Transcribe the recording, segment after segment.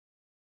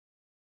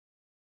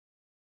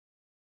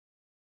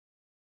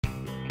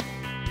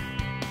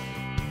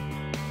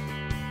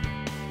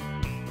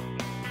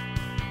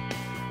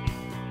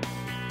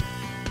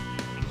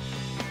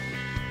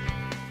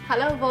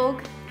Hello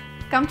Vogue,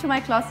 come to my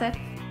closet.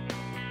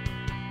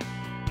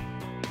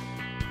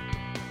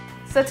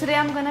 So today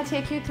I'm gonna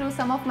take you through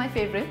some of my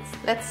favorites.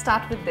 Let's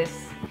start with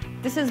this.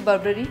 This is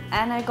Burberry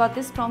and I got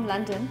this from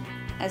London.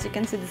 As you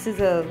can see, this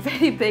is a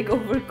very big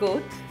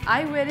overcoat.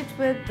 I wear it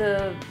with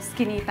the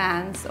skinny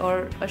pants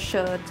or a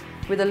shirt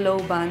with a low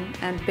bun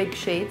and big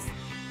shades.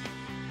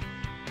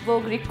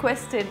 Vogue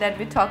requested that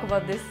we talk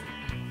about this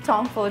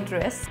Tom Ford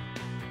dress.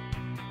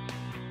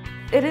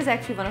 It is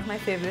actually one of my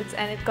favorites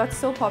and it got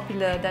so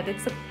popular that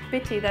it's a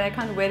pity that I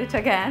can't wear it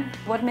again.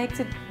 What makes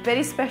it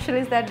very special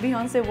is that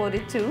Beyoncé wore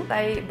it too.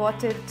 I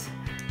bought it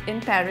in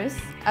Paris.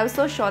 I was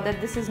so sure that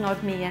this is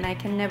not me and I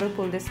can never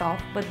pull this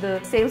off, but the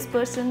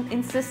salesperson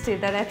insisted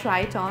that I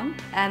try it on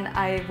and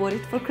I wore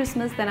it for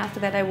Christmas. Then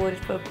after that I wore it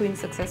for a Queen's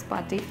success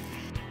party.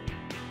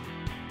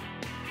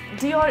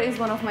 Dior is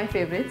one of my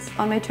favorites.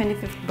 On my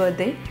 25th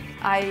birthday,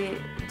 I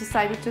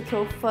decided to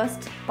throw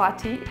first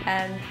party,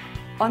 and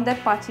on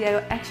that party I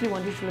actually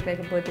wanted to look like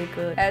a birthday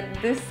girl, and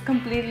this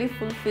completely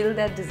fulfilled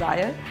that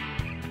desire.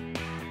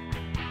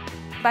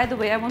 By the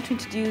way, I want to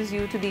introduce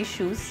you to these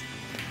shoes.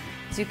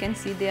 As you can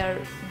see, they are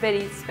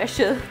very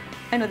special.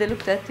 I know they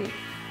look dirty,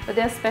 but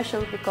they are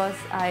special because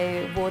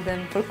I wore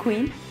them for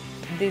Queen.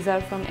 These are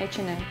from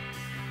H&M.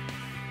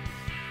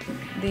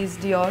 These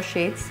Dior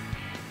shades.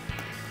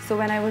 So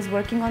when I was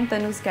working on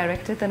Tanu's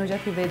character, Tanuja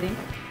Trivedi,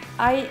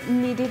 I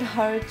needed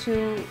her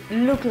to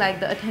look like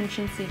the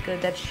attention seeker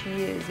that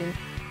she is,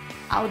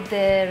 out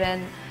there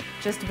and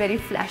just very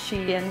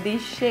flashy. And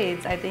these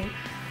shades, I think,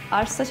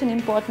 are such an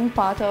important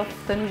part of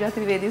Tanuja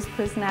Trivedi's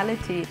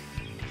personality.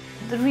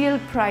 The real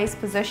prized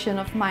possession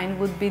of mine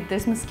would be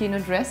this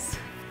Moschino dress.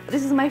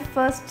 This is my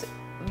first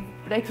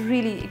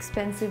really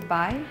expensive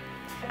buy.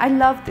 I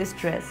love this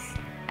dress,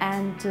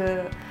 and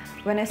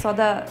when I saw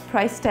the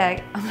price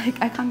tag, I'm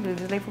like, I can't believe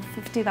this, like for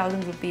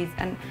 50,000 rupees.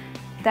 And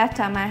that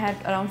time I had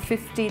around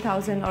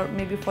 50,000 or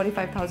maybe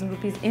 45,000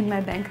 rupees in my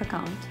bank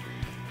account.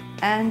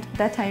 And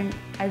that time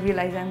I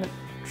realized I'm a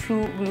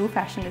true blue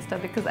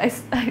fashionista, because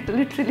I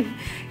literally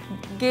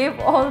gave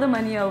all the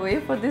money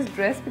away for this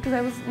dress because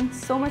I was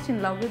so much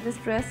in love with this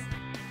dress.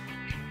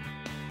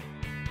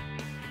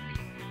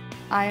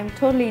 I am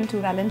totally into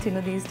Valentino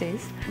these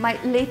days. My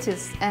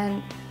latest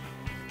and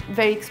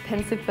very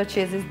expensive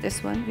purchase is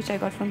this one, which I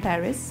got from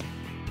Paris.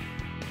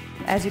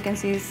 As you can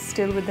see, it's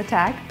still with the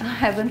tag. I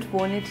haven't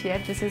worn it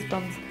yet. This is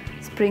from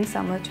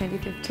Spring/Summer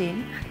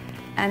 2015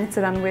 and it's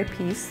a runway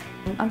piece.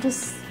 I'm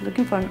just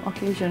looking for an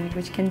occasion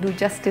which can do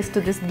justice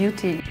to this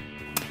beauty.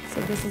 So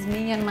this is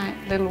me and my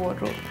little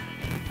wardrobe.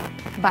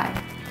 Bye.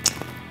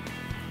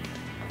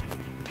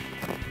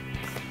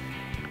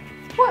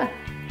 What?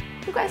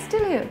 You guys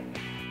still here?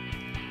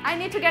 I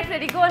need to get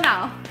ready. Go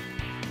now.